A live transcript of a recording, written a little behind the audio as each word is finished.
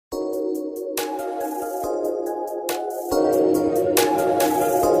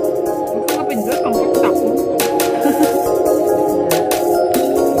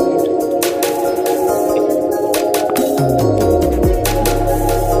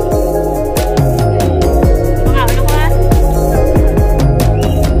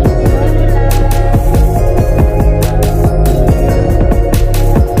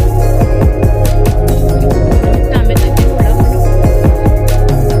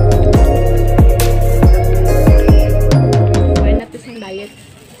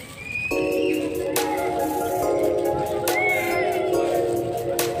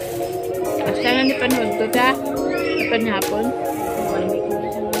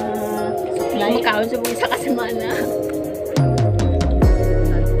Makaon sa mga isa kasamana.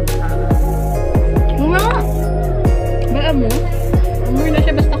 Nga! Bala mo? Amoy na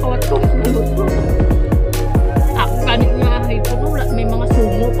siya basta kawat ko. Ako kanin nga hipon. May mga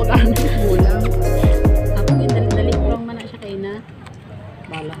sumo pag ano. Bulang. Ako yung dali-dali ko lang man na siya kayo na.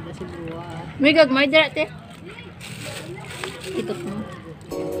 Balak na si Buwa. May gagmay dira te. Itot mo.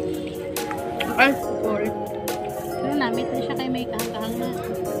 Ay, sorry. Pero namit na siya kayo may kahang-kahang na.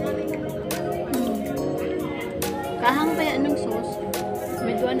 Kahang kaya ng sauce.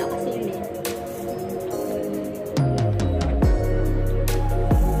 Medyo na kasi yun eh.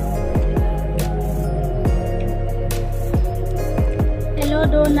 Hello,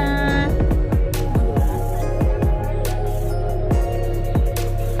 Donna.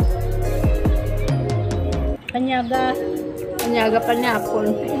 Panyaga. Panyaga pa niya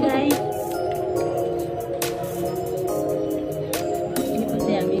apple. Hi. Ini po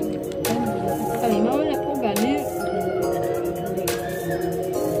siya, Mick. Kali mawala po gani.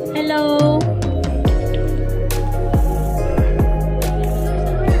 Hello.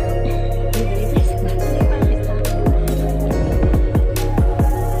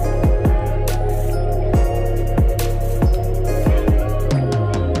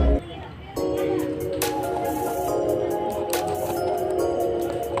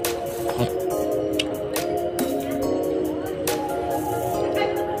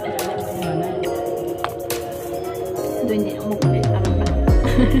 Hindi ako kulit. Tama ba?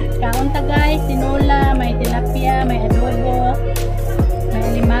 Kaunta guys, tinola, may tilapia, may adobo, may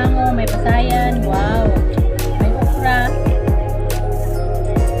alimango, may pasayan, wow. May okra,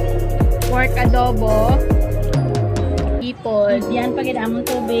 Pork adobo. Ipon. yan pagid among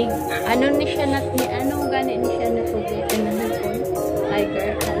tubig. Ano ni siya na ni anong gani ni siya na tubig na hipon?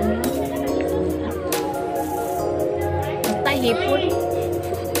 Tiger. Ano? Basta hipon.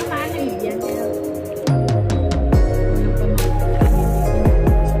 Paano yan?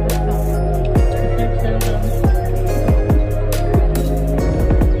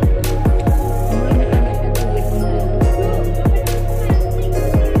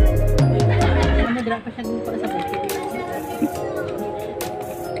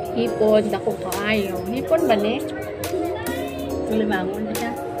 Hipon, dako kaayo. Hipon ba ni? Limangon na siya.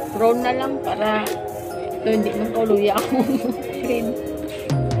 Prawn na lang para hindi man kauluya akong shrimp.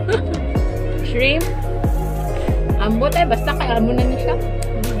 Shrimp? Ambot ay basta kaya mo na niya siya.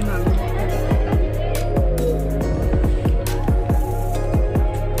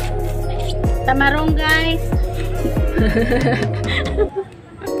 Tamarong guys.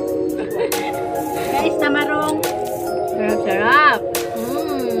 Guys, tamarong. Sarap-sarap.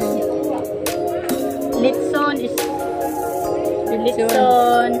 Litson is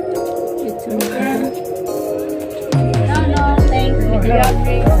Litson. Litson. No, thanks.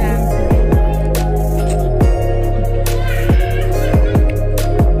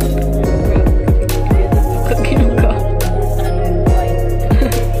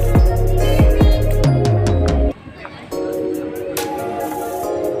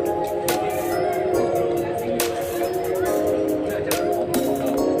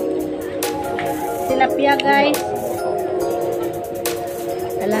 Tilapia guys.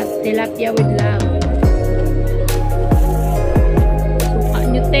 Tilapia with love. Suka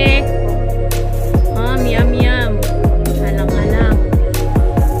nyo te. Yum. Alang-alang.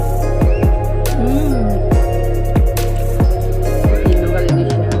 Tinugal niya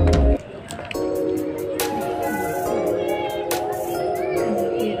siya.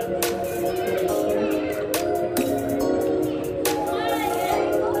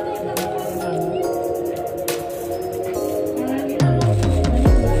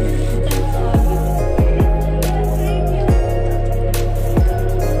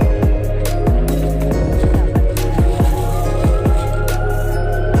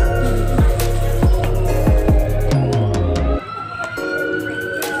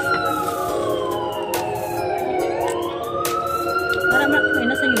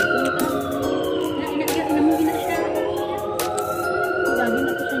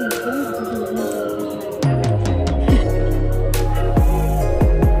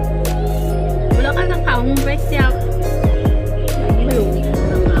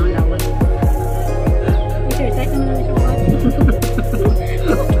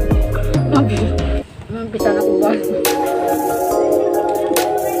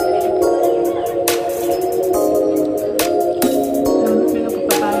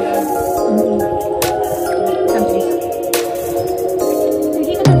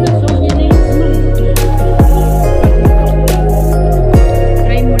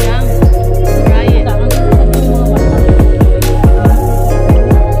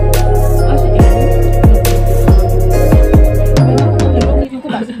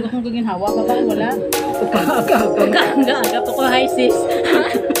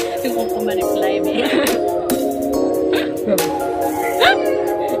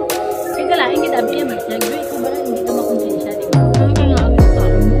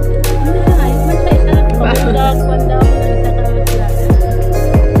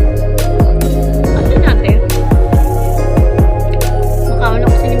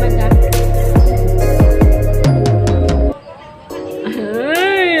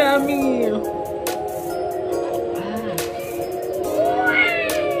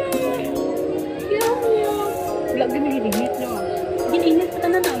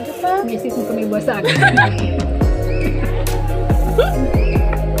 na na. Ano pa? Misis mo kami basag.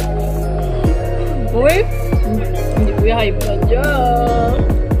 Uy! Hindi ko yung high blood dyan.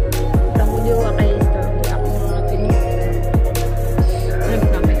 Tango niyo kay Star. Ako mga tinis. Alam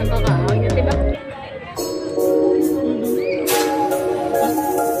namin ang kakaawin niya, diba?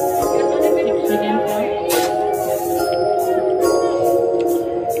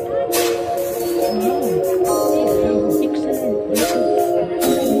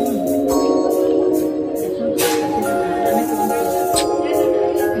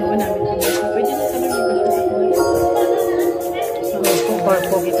 Excellent po.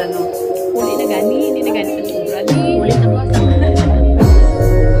 Corpo kita no. Uli na gani, hindi na gani ka sobra. Ulit na po.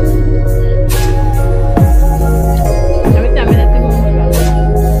 Damit namin natin mga magawa.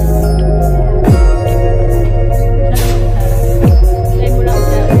 Try mo lang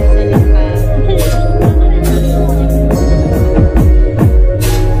sa langka.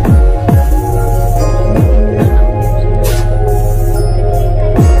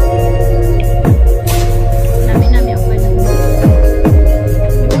 Namin ako pa nang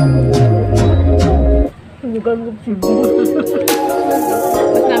Gagawin ko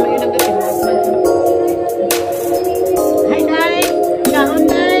mas namin yun ang gatimos. Hi, Day! Kahon,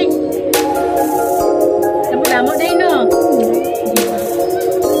 Day! Damo-damo, Day, no?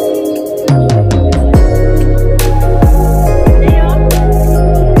 Day, oh!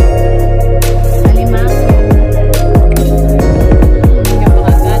 Alimang.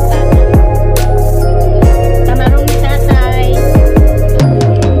 Napakagata. Tamarong ni Tatay.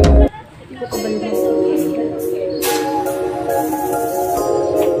 Hindi ko kabalimutan.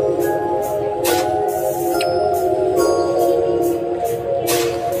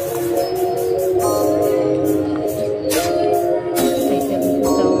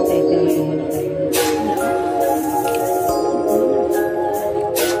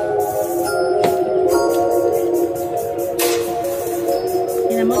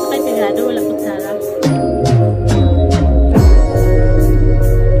 Tinamot kay Pigado, wala kutsara.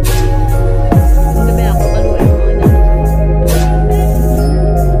 Ang gabi ako, kaluan mo na.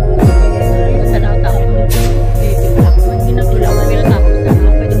 Sa daw-tao ko. Baby, ako. Hindi na tulak. Hindi na tapos na.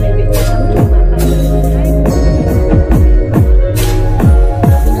 Pwede may baby. Hindi na tapos.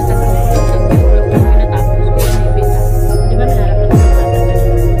 Di ba manarap ko sa tatay?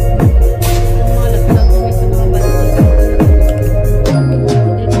 Yung mga laglag mo sa mga balik.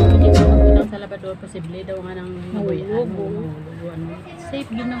 Hindi ko magpunang sa labador. Posible daw nga ng Mahulog, Safe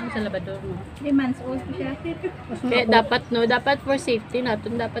din ako sa labador mo. 3 months old siya. Kaya dapat, no? Dapat for safety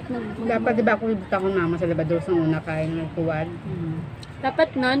natin. Dapat Dapat di ba ako ibutang ko mama sa labador sa una kain ng tuwad.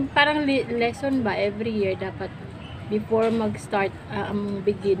 dapat nun, parang lesson ba every year dapat before mag-start ang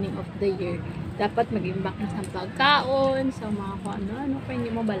beginning of the year dapat mag-imbak na sa pagkaon sa mga kung ano kaya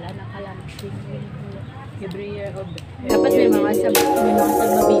hindi mo bala nakalamping Every year of dapat may mga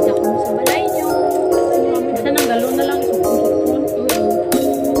salbabida kung sa balay nyo Basta nang galo na lang sukun-sukun.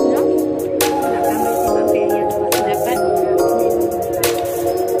 no? Dapat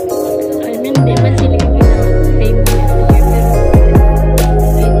I mean di man sila yung pay mo every year pero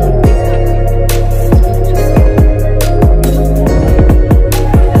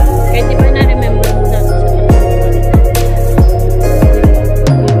kahit di ba na-remember mo dati sa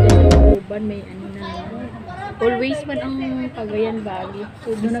uban may ano na always man ang Cagayan Valley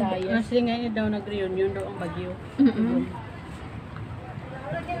to Visayas. Sila ngayon daw nag-reunion daw ang Bagyo.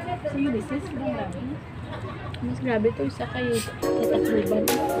 Mas grabe to isa kayo kita Cuban.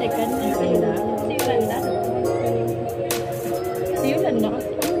 Teka na si Yolanda. Si Yolanda kasi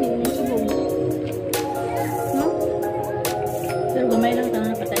ano yun yung subong. No? Pero gamay lang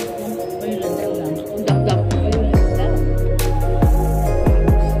tangan patay ko. O yun lang daw lang. Ang gagam ko Yolanda.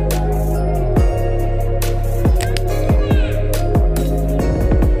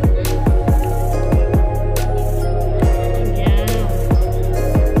 Yeah.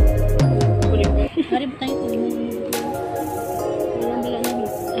 Mari ba tayo ito? Walang dala ng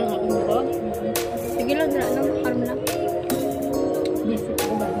akong bukog. Sige lang, dala lang. Karam lang. Basic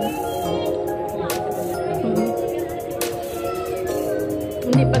ko ba?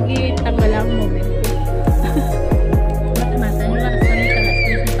 Hindi pag-itanga lang moment ko. Mata-mata nyo lang sa kami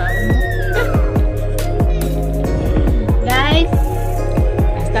talastis ng tao mo. Guys,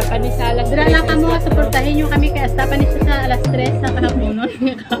 Hasta pa ni Salas. dira lang ka mo, supportahin nyo kami kay Asta pa ni siya sa alas 3 sa kahaponon.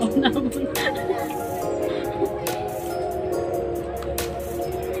 Nga kaon na mo.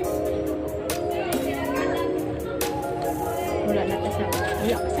 Wala na kasi.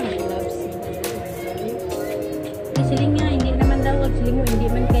 Wala kasi may love scene. Siling nga, hindi naman daw. Siling mo, hindi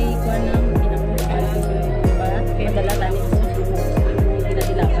man kay kuha na. Hindi naman. Diba? Madala tani ko. Hindi na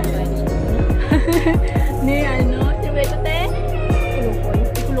Ni ano, si Beto te? Kulukoy.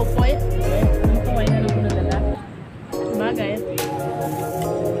 Kulukoy. Ano ko, wala na lang ko nadala. Bagay.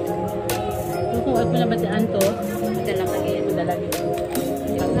 Kukuha ko na ba si Anto? Dala ka yan. Madala dito.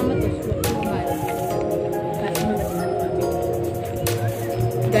 Pag naman to, Kasi mo ba si Anto?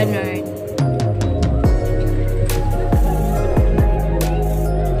 Ganon.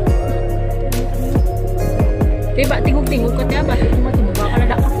 Diba, tingog-tingog ka niya. Bakit mo matibag ka na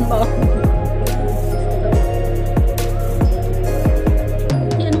lakas ba?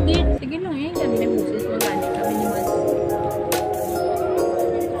 Yan, Git. Sige lang eh. Kami na busis mo gani. Kami ni Mas.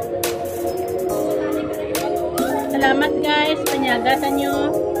 Salamat guys. Panyagasan nyo.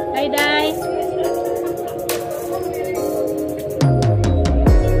 Hi, Day.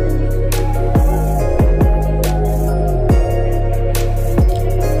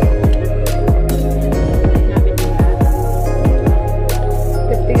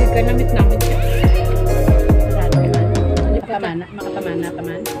 Tigil ka namit-namit ka. Makapamana ka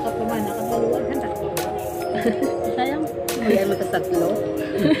man. Kapamana ka baluan. Handa. Sayang. Ayan mo tatlo.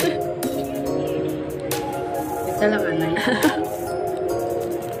 Isa lang anay.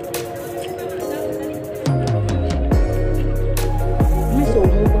 May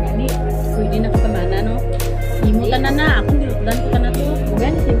sumo ko gani. Pwede na kapamana, no? Imutan na na. Akong gilutan ko ka na to.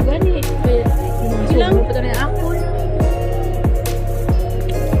 Gani, sige gani. Ilang? Sumo pa ito na yung ako.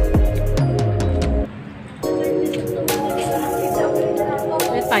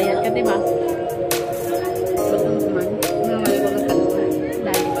 May payat ka, diba? Ba't ang kuman? Nawala ko ng talong.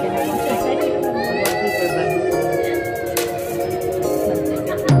 Dahil ka na mo.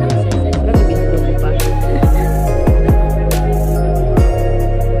 Grabe, binto ko pa.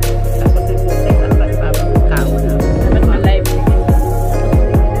 Tapos exercise at pas pa kao na. Dapat ma-live.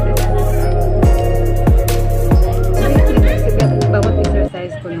 Bawat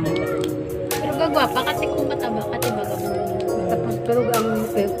exercise ko no. Pero gagwapa, kasi kung mataba, kasi baga mo. Tapos pero ang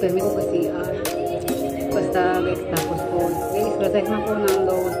permit ko kasi basta guys tapos ko exercise na ko ng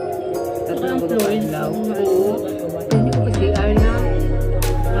load. Tapos Ang ko fluid. daw. Oo. Hindi ko kasi na.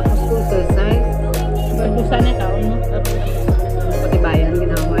 Tapos ko exercise. Badusan na kaon mo. Pati bayan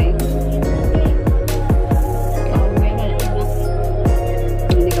ginamay.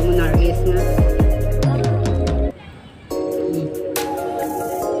 Hindi ka mo naris na.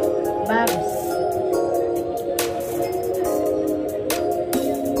 Babs.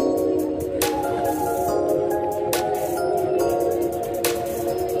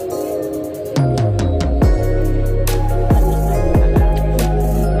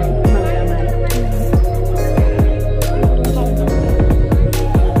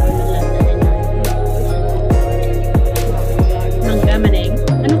 Mangga maneng.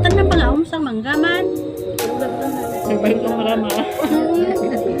 Ano tan nang pangaom sang mangga man? Nagbalik ng mara-mara.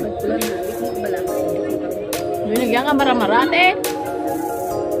 Binigyan ka mara-mara, ate.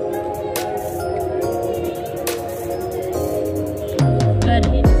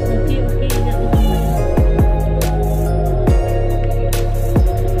 Gani. Okay, okay.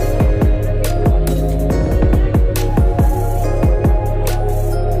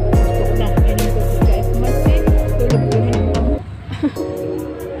 Gusto ko na. Kainin ko si guys. Mas eh. Tulog ko na lang.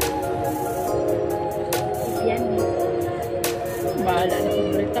 Yan. Bahala na kung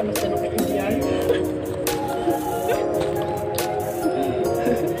Brita. Basta nakaibiyan.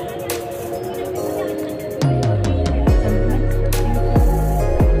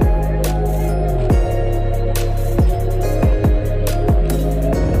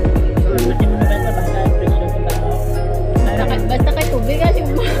 Basta kay tubig kasi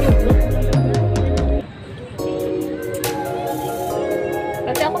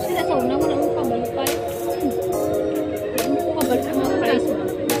kasi ako sila sa una mo nang kabalupay. Hindi ko kabalupay mga price mo.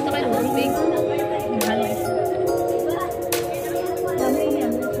 Basta kay tubig.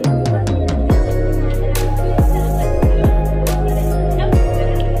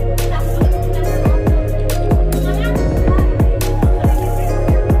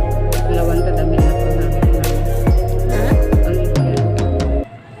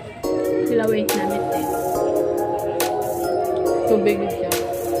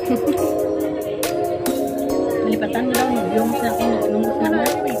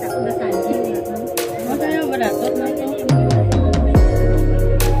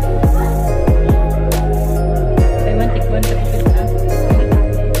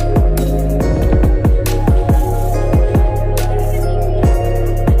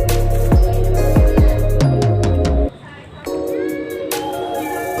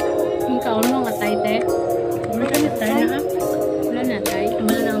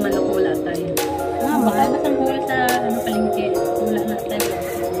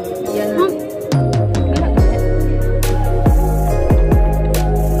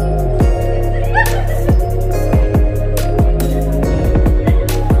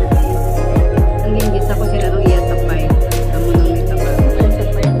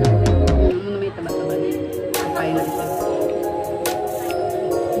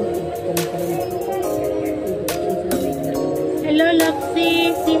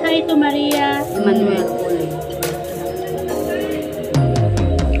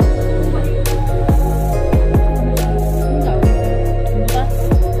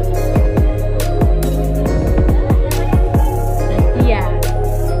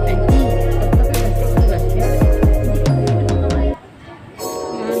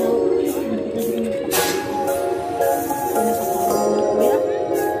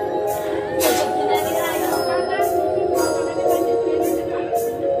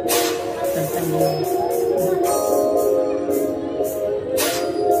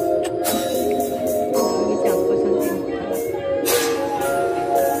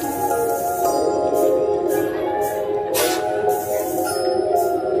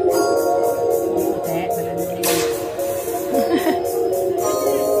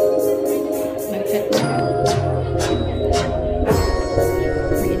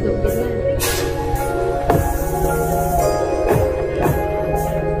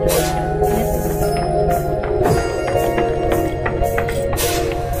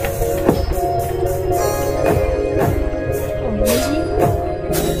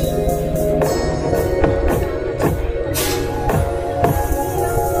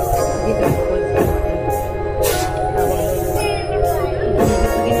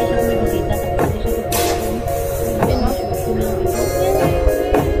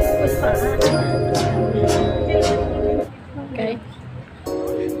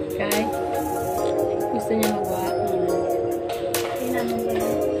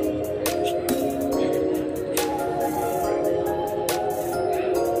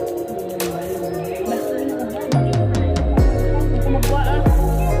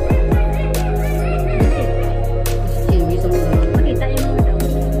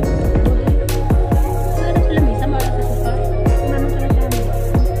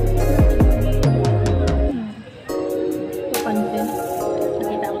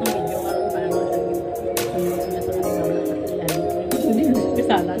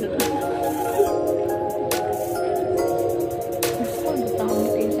 Gusto ko, tawag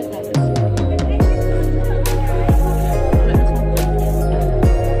tayo sa talas.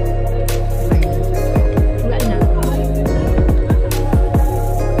 Wala na.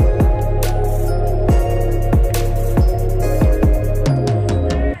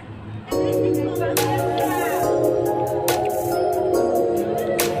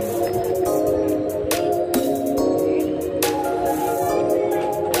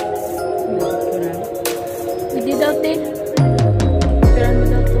 Hindi daw, te. Picturean mo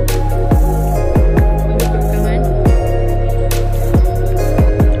daw to. Mag-picture ka man.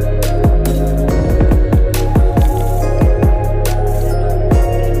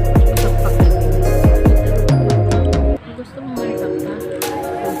 Gusto mo maripak pa?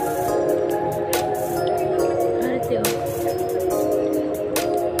 Arte, oh.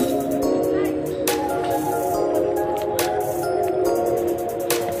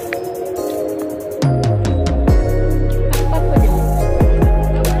 Pakpak ko din.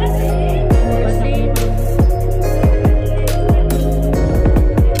 Kasi,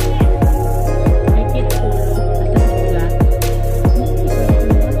 May kita ulo.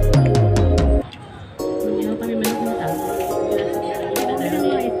 At hindi ako kami manupunta.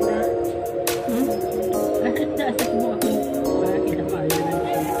 Bakit naasap mo ako? Para kita pa.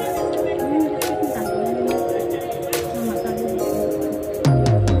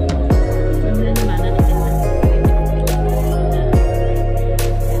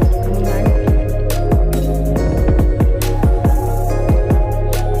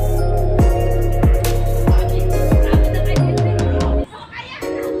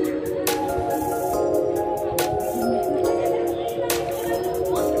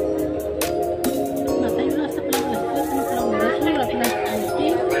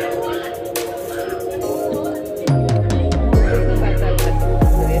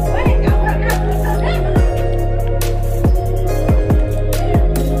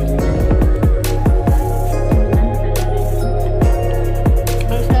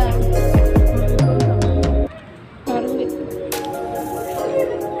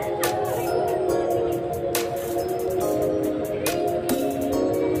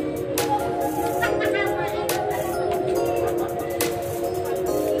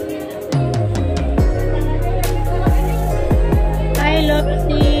 Hi,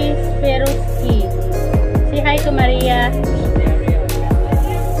 Lopsy Speroski. Say hi to Maria.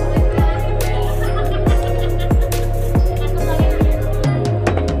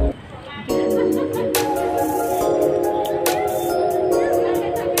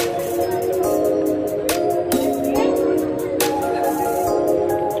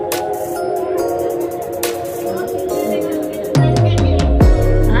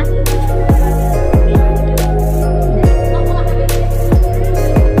 Ha?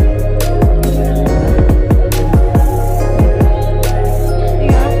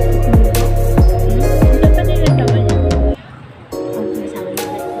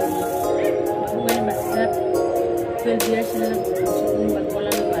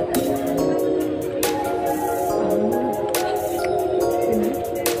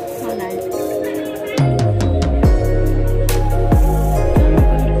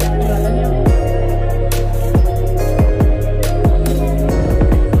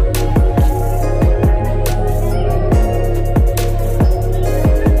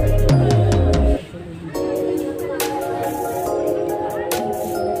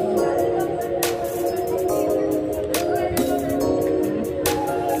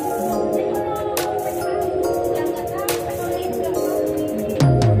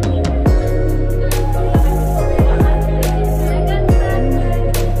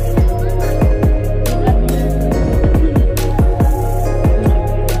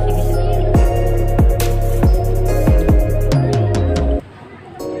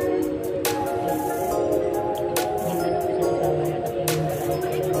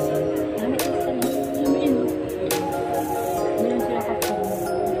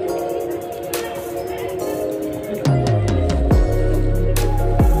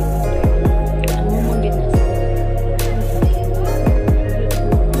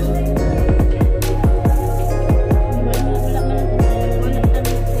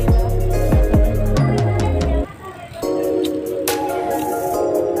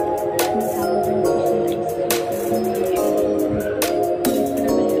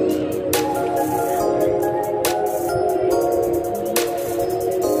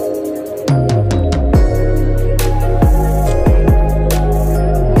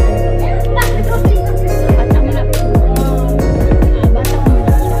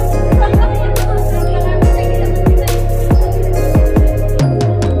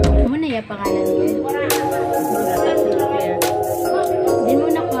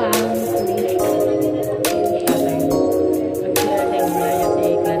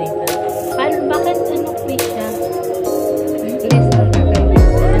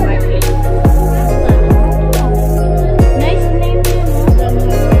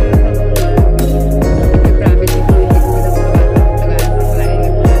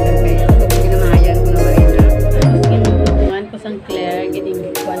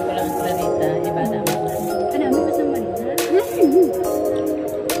 kuhan ko lang sa Rita. Iba naman. Ano, may pa sa Manila?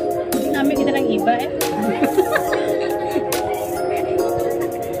 Namin kita lang iba eh.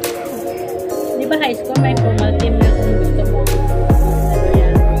 Di ba high school may formal team na kung gusto mo ano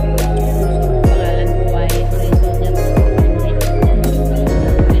yan, gusto mo pangalan mo why reason yan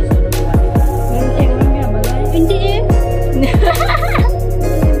reason mo why hindi eh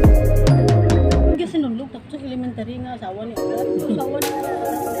hindi sinulog tapos sa elementary nga asawa ni asawa na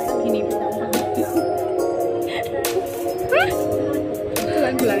hinipit ako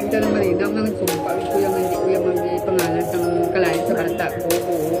Lang ka naman rin. Ako nang sumpah. Kuya may pangalan ng kalahin sa karta ko.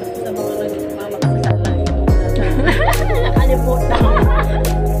 sa mga mama kasasala ito Nakalimutan.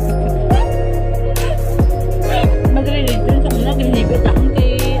 mag-relate dun sa una hinipit ako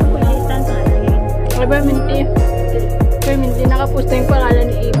kay Amalitan sa akin Permanente nakapost yung pangalan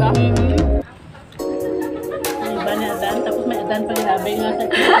ni Iba. Iba na Adan, tapos may Adan pa nilabay nga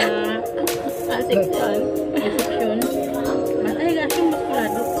sa section. Reception. Ay, gosh, yung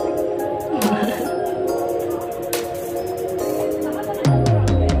muskulado.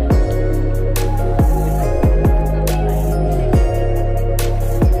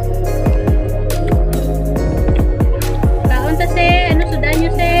 Kaon ta se, ano sudan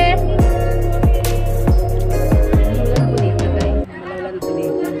nyo se?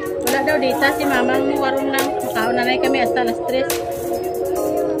 Wala daw dita si mamang warong lang. Makaon na kami hasta alas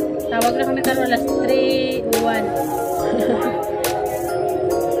 3. Tawag na kami karon alas 3:01.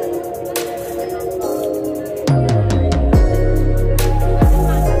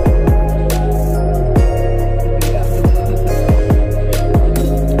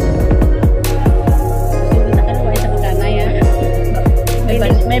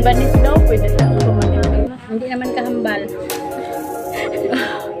 May banis daw, pwede sa ako kumain. Hindi naman kahambal.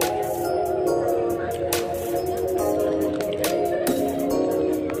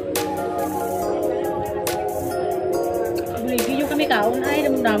 Video kami kaon ay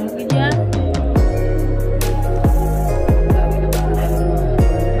damo-damo gidya.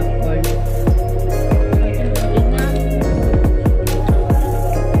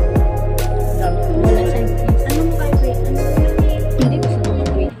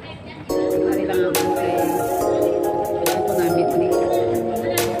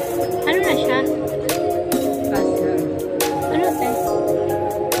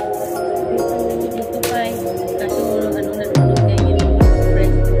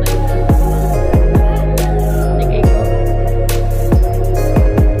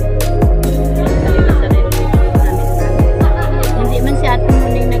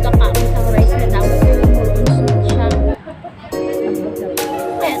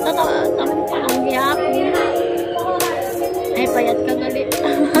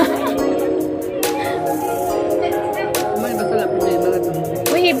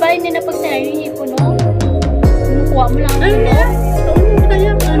 Iba hindi na pagsayaw yung hipo, no? Kinukuha mo lang Ay, no? taon mo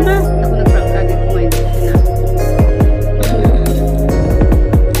kaya, ano? Ako nag-prank ka din kumain na.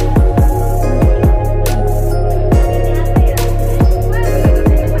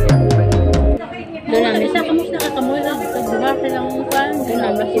 Doon namin Isa kamus na kakamoy na diba silang pan. Doon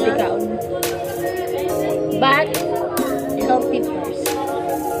namin silikaon. But, healthy first.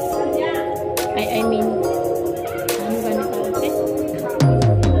 I mean, ano ba na tawag eh?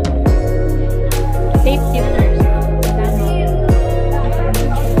 Safety first. Tama.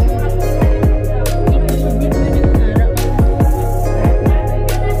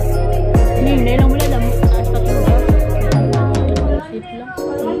 Hindi lang mula damo. Taas pa ito. Safe lang.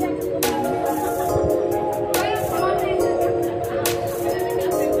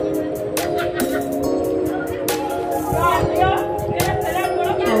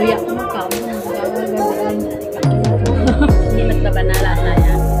 Kaya ako magkaon. Hindi nagtaba na lasa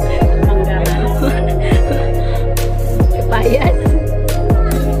yan. Manggaran. Kapayas.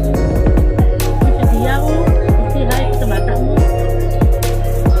 Sa tiya ko. Kasi hay ko sa bata mo.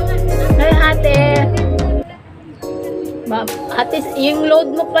 Ay, ate. Ate, yung load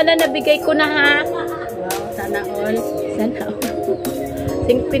mo pala nabigay ko na ha. Wow, sana all. Sana.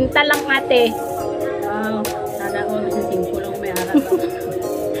 50 lang ate. Wow, sana all. Kasi 5 lang may harap.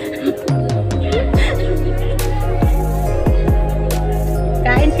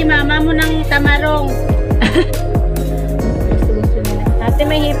 Kain si mama mo ng tamarong. Gusto nila. Ate,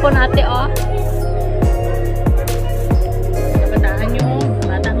 may hipon ate, oh. Kabataan nyo.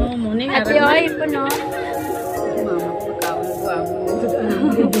 Bata mo muna. Ate, oh, hipon, oh. Mama ko magkaon ko ako.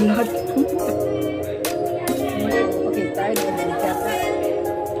 Bulat. Okay, tayo. Nagkata.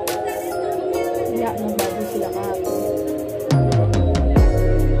 Kaya, nagbago sila kahapon.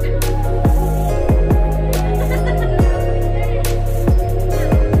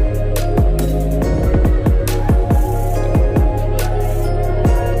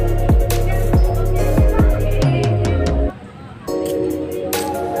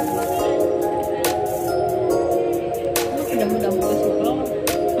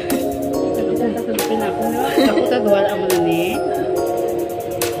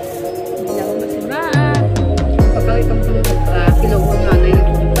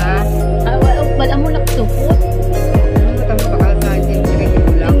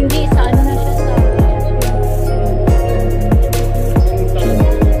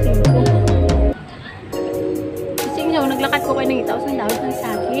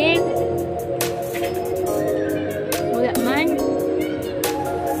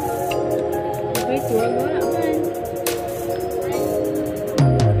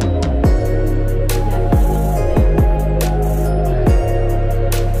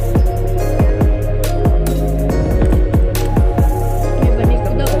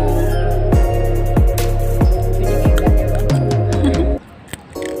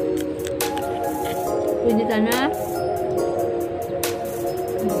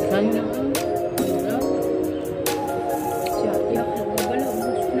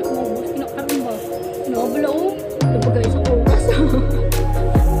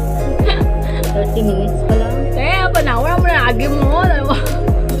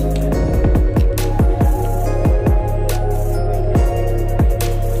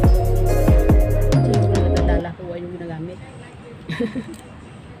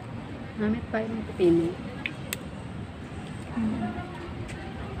 Namit pa yung pipino.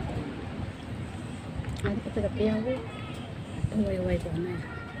 Ano ka taga piyaw? Ang way-way ko na.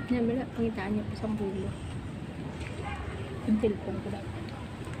 Nabila, pangitaan niya po sa bulo. Yung telepon ko dapat.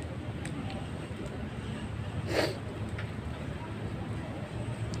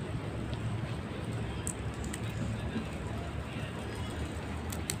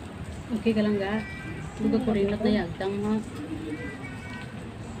 Okay ka lang ga? Buka ko rin at nayagtang mo.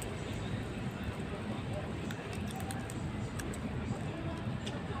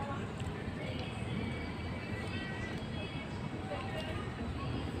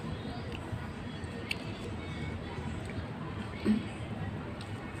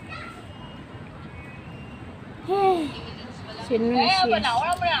 Sino na siya?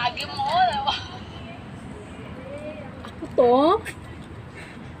 Ako to?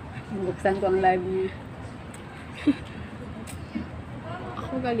 Buksan ko ang live niya.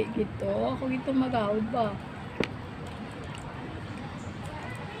 Ako gali gito. Ako gito mag-out ba?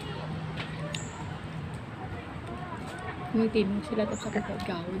 May tinong sila tapos ako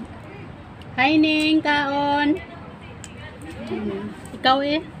pag-out. Hi Ning, kaon. Ikaw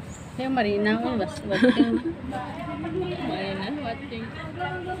eh. Kayo Marina, watching. Ayan na, watching.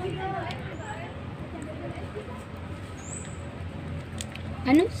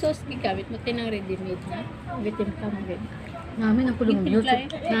 Anong sauce gigamit mo? Tinang ready-made na? Bitin ka mo rin. Namin ang kulong view. Ipiklay.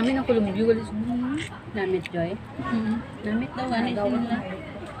 Namin ang kulong view. Namit Joy. Namit daw, ganit nila.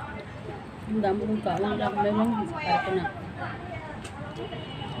 Ang damo kong kaon lang. Lemang para ko na.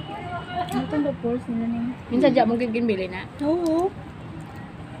 Ano itong purse nila Ning? Minsan dyan mong giginbili na. Oo.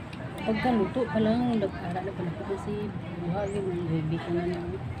 Pagkaluto pa lang, nagkara na pala ko kasi buhag yung baby ko na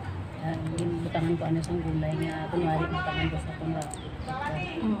lang. Butangan ko ano sa gulay nga. Kunwari, butangan ko sa kong rap.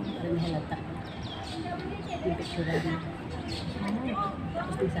 Para nahalata. Yung picture na.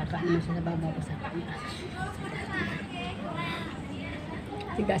 Tapos nagsaka naman siya sa babaw ko saka niya.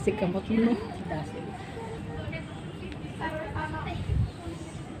 Sigasig ka mo mo. Dasig.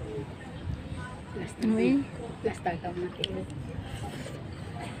 Uy. Plastar ka mo na.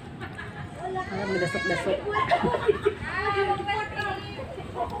 Parang madasok-dasok.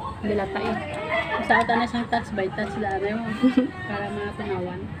 Dilata eh. Sa ata na siyang touch by touch na ano yun. Para mga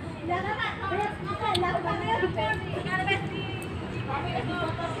tunawan.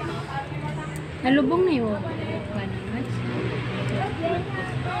 Nalubong na yun. Bananas.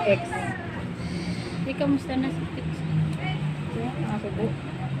 X. Di kamusta na si Pix? Ako po.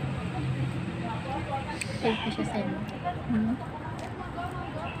 Safe na siya sa'yo.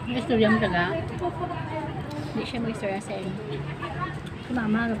 Istorya mo taga. Hindi siya mag-istorya sa'yo. Si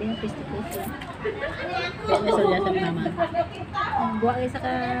mama, gabi yung face-to-face lang. Kaya nasulya sa mama. Buwa kayo sa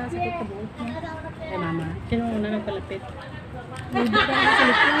sakit ka buot niya. Kay mama. Sino una nagpalapit? Hindi ka na sa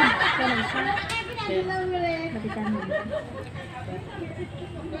likod. Kaya lang siya. Lapitan mo.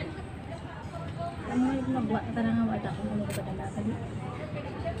 Ano yung magbuwa ka na nga wala kung ano ka padala ka di.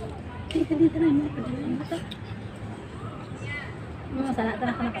 Dito na yung padala mo ito. Masala ka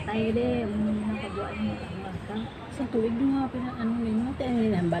na ka napatay di. Nakabuwa yung matawag ka. Sa tuwig mo nga ano nimo. Tayo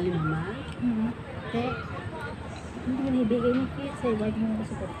nilahambali mama. Kaya hindi mo nahibigay ng kit sa iwag mo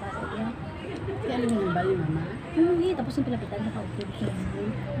kasuporta sa iya. Kaya ano nilahambali mama. Tapos yung pinapitan na ka-upload sa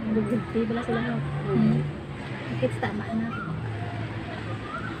mga gugulti. Wala sila mo. Kits tama na.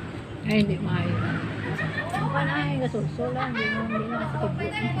 Ay, hindi maayo. Wala ay gasulso lang. Hindi na sa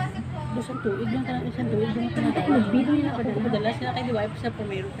pagbuot. Isang tuwig lang ka na. Isang tuwig lang ka na. Nagbito nila Ako padala. padala sila kay Diwai sa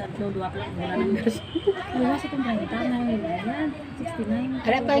pumero sa duwa ko lang. Wala nang gas. Wala sa itong 30 na yan. 69.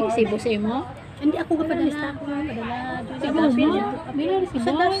 Ara pa yung sibo sa imo? Hindi ako ka padala. Ako nga padala.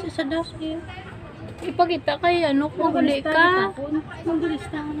 Sa das. Sa das. Ipakita kay ano kung huli ka.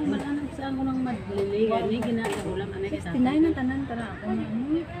 Magulista ko nang malanan saan ko nang madlili. Gani, ginagawa lang. Ano yung 69 ng tanan. Tara ako na.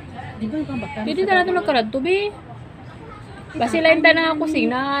 Di ba ikaw baka? Pwede na natin nagkaradto, be. Basi lain ta na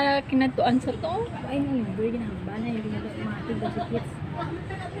kusina kinatuan sa to. Ay, nang libre. Ginahamba na. Hindi nila umatid. Basi kits.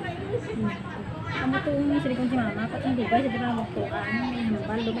 Ano to yung silikon si mama. Pati hindi ba? Sa diba magtukaan. May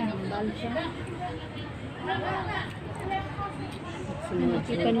hambal. May hambal siya.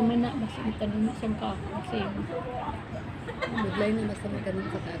 Kita naman na, basta kita naman sa kako kasi Maglay na basta magkaroon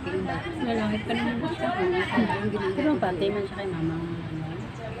sa ating bata. nalangit pa naman siya. Pero ang pantay man siya kay mama.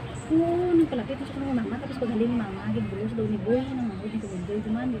 Oo, nung palapit siya kung mama. Tapos pag halin ni mama, gigbulos daw ni Boy. Nang mahod ni Boy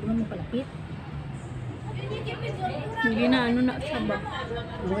duman. Hindi duman magpalapit. Hindi na ano na siya ba?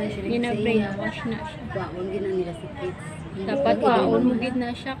 Hindi na brainwash na siya. Baon gina nila si kids. Dapat waon mo gid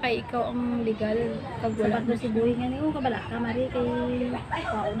na siya kay ikaw ang legal pag wala Sapat na si Boy nga ni, oh, kabala ka, Mari, kay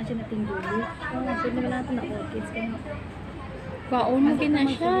pao na siya nating dulo. Oh, pwede naman natin na kids kayo. Kwaon mo gina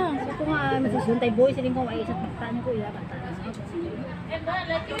siya. So kung masisyon tayo boy, siling ko maisat magtano ko iya bata na.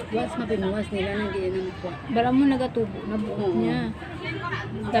 Once mapinuwas nila nang diyan na ko. Bara mo nagatubo na buot niya.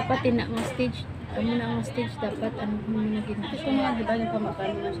 Dapat ina nga stage. Ano na ang stage dapat ano mo na gina Ito siya. mga diba yung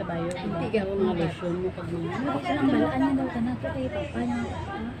pamakan mo sa bayo. Hindi ka mga lotion mo pag mga. Ano sa ang balaan na daw tanan ko kay papa niya.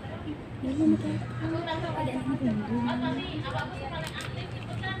 Hindi mo tayo.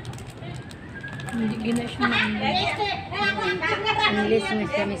 Hindi gina siya na ano. Unless nga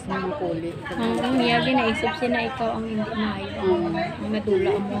siya mismo makulit. Ang niya ginaisip siya na ikaw ang hindi maayo. Ang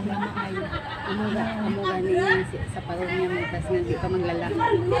nadula mo na maayo. Amo gani yan sa parong niya may tas nga di pa maglala.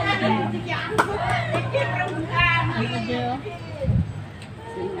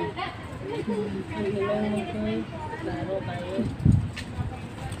 Klaro kayo.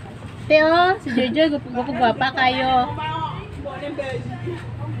 Teo, si Jojo, gupo-gwapa kayo.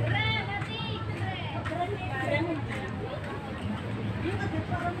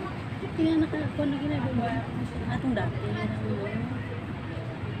 Kaya nakakon na ginagawa atong dati.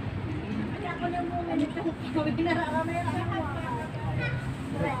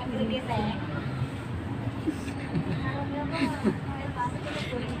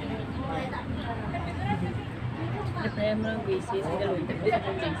 Kaya mo lang busy sa galon ko sa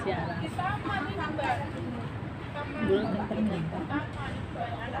busy ara. Mula ka pa rin.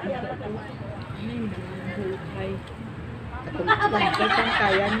 Katong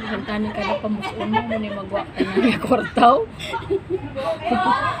kaya ni hantani ka na pamuson mo ni magwa ka na kwartaw.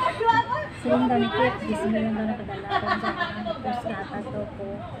 Silang gani ko, busy na lang gani kadala ko sa tapos gatas to ko.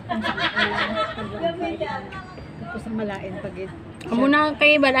 Tapos ang malain pagid. Amo na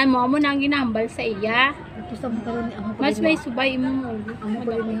kay balaan mo, amo na ang ginahambal sa iya. Tapos ang karon ni amo Mas may subay mo mo. amo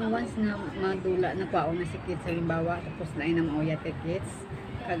pa rin once na madula na kwaon na sikit sa limbawa tapos na inang oya tickets.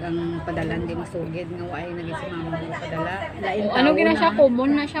 Kag ang padalan di masugid nga waay naging si mama mo padala. Lain Ano taon gina siya, na.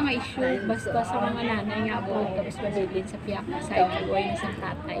 common na siya nga issue. Basta sa mga nanay nga po, tapos mabilin sa piyak na sa ikaway na sa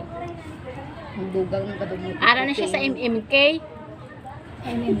tatay. Ang dugang ng kadumot. Ara na siya sa MMK.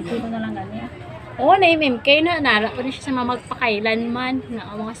 Ay, dito na lang gani. Oo, na MMK na. Nara ko na siya sa mga magpakailanman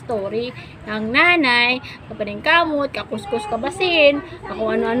na mga story. Ang nanay, kapaning kamot, kakuskus kabasin,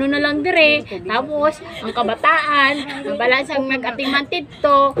 ako ano-ano na lang dire. Tapos, ang kabataan, ang balansang nag-ating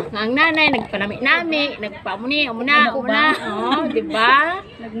tito, ang nanay, nagpanami-nami, nagpamuni, umuna. Oo, diba?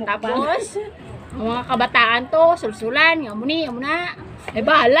 Tapos, ang mga kabataan to, sulsulan, umuni, umuna. Ay,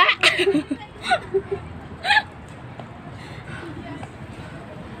 bahala.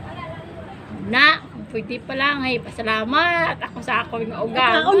 Na, pwede pa lang ay pasalamat ako sa ako nga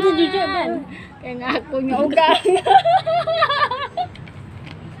ugang. Kaon sa Jojo dan. Kaya nga ako nga ugang.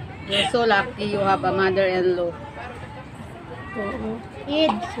 You're so lucky you have a mother-in-law. Oo.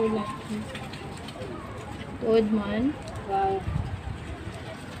 Id, sulat. Tuod man. Wow.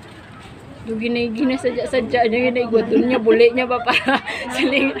 Do ginasadya niya ginaigwadon niya buli niya ba para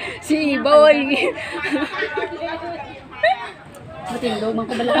si Ibaw ay Matindog man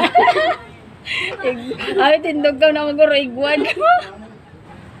ko bala. ay tindog daw na maguro igwad.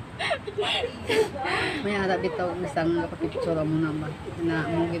 May harap bitaw isang kapicture mo na ba? Na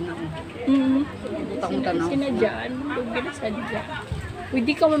mugin na mo. Butang mo tanaw. Sinadyaan, do ginasadya.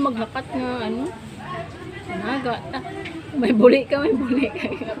 Pwede ka man maglakat nga ano. Naga. May buli ka.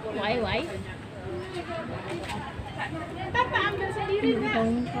 Why?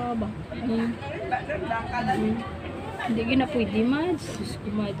 Ang ka ba? Hindi gina pwede, Mads. Diyos ko,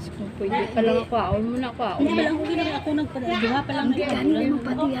 Mads. Kung pwede pa lang ako, aon mo na ako. Hindi pa lang ko ginawa ako nagpadiwa pa lang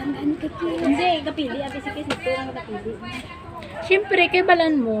nagpadiwa. Hindi, kapili. Abi si kasi ito ang kapili. Siyempre, kay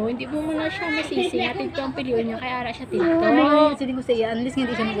balan mo, hindi mo muna siya masisi. Natin ito ang piliyon niya, kaya ara siya tito. Ano sinin ko sa iya, unless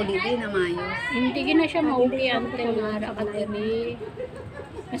hindi siya magulili na mayos. Hindi gina siya mauki until nga ara ka diri.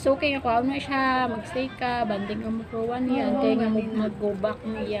 Mas okay ako, ano siya, magstay ka, banding ang mukuwan niya, kaya nga mag-go back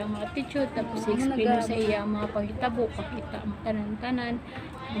ng iyang attitude, tapos explain mo sa iyang mga panghitabo, pakita mo tanan-tanan,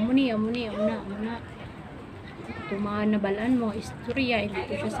 amuna. Tumaan na balaan mo, istorya, hindi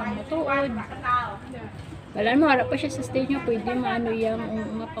ko siya sa matuod. Balaan mo, harap pa siya sa stage niya, pwede maano yung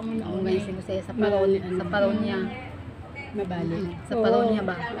mga Ang pangunaon. ganyan ko sa iya, sa paron niya. Mabali. Sa paron niya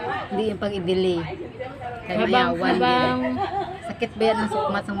ba? Hindi yung pag-i-delay. Kaya mayawan. Sakit ba yan ang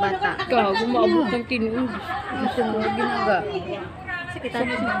sukmat ng bata? Ikaw, gumabot ng tinuod. Gusto mo, ginaga. Sakitan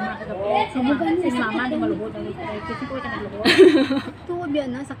mo si mama. Sumugan si mama na maluhod. Kasi ko ito naluhod. Tuwag yan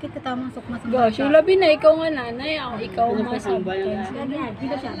na, sakit ka tamang sukmat ng bata. Gosh, yung labi na, ikaw nga nanay, ako, ikaw ang masabot. Hindi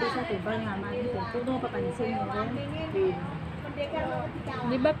ba siya, di sa tubang nga man. Tuto mo papansin mo.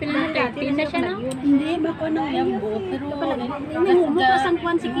 Di ba pinag-13 na siya na? Hindi, bako nang yambo. Pero, Kasang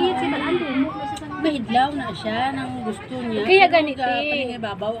kuwan si Kit, si Balaan mo. mahidlaw na siya nang gusto niya. Kaya Pero ganito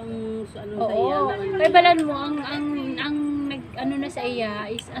paningibabaw ang ano sa iya. Oo. Kaya balan mo, ang nag, ano na sa iya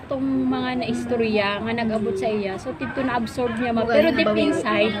is atong mga naistorya nga nag-abot sa iya. So, tito na-absorb niya ma. Pero deep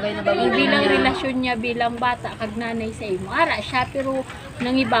inside, bilang relasyon niya bilang bata, kag nanay sa imo. Ara siya, pero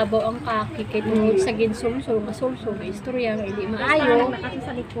nangibabaw ang kaki kay tungod sa ginsulsul, masulsul, na istorya nga hindi maayo. Kasi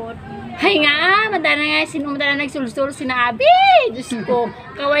sa likod. Hay nga, madana nga, sino madana nagsulsul, sinabi! Diyos ko,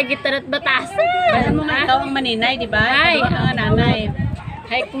 kaway gitarat batasan! Alam mo nga ikaw ang maninay, di ba? Ay, Ikaw ang nanay.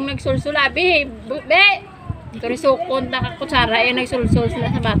 Hay, kung nagsulsul, abi, be! Ito rin sukon, nakakutsara, eh, nagsulsul sila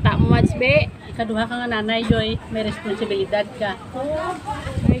sa bata mo, mats, be! Ikaduha ka nga nanay, Joy. May responsibilidad ka.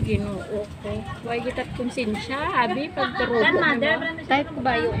 Ay, ginoo ko. Kaway gitarat konsensya, abi, pagkarobo mo. Type ko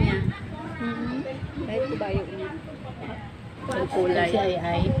bayo niya. Kahit ko bayo niya. Ang kulay. Si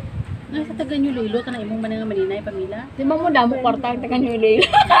Ay. Nasa taga nyo lilo ka na imong manang maninay, pamila. Di ba mo damo kwarta ang taga nyo,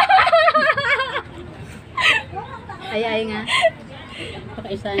 Ay nga.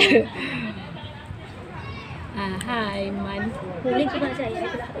 Pakaisa niya. Ah, hi, man. Huli ko na siya.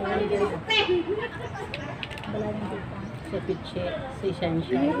 Si Piche, si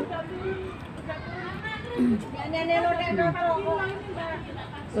Shanshan.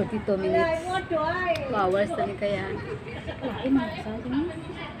 42 minutes. 2 hours tani kaya.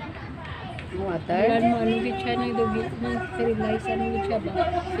 Water. Wala mo, ano git siya, nagdugit, nag-sterilize, ano git siya ba?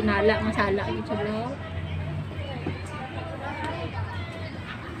 Sinala, masala git siya ba?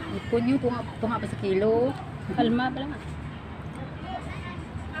 Ipon nyo, tunga pa sa kilo. Kalma pa lang.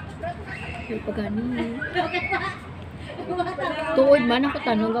 Ay, pagani. Tuod man ako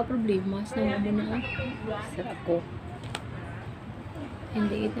tanong ka problema sa mo na. Sarap ko.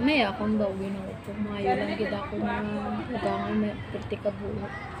 Hindi ito may akong daw ginawa ko. Mayo lang gid ako na ugangan na perti ka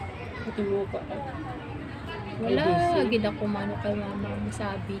buot. Ito mo pa. Wala gid ako mano kay mama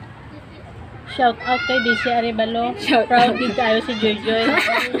masabi. Shout out kay DC Arevalo. Proud din kayo si Joy.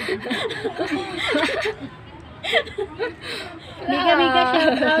 Mika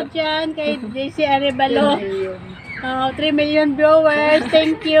shout out dyan kay DC Arevalo. 3 million viewers.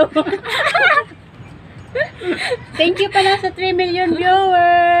 Thank you. Thank you pala sa 3 million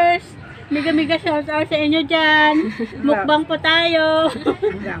viewers. Mega shout out sa inyo dyan. Mukbang po tayo.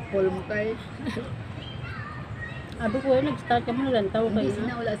 Gapol mo kay. Abo ko, nag-start ka mo, nalantaw kayo. Hindi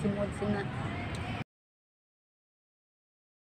sina wala si Mod sina.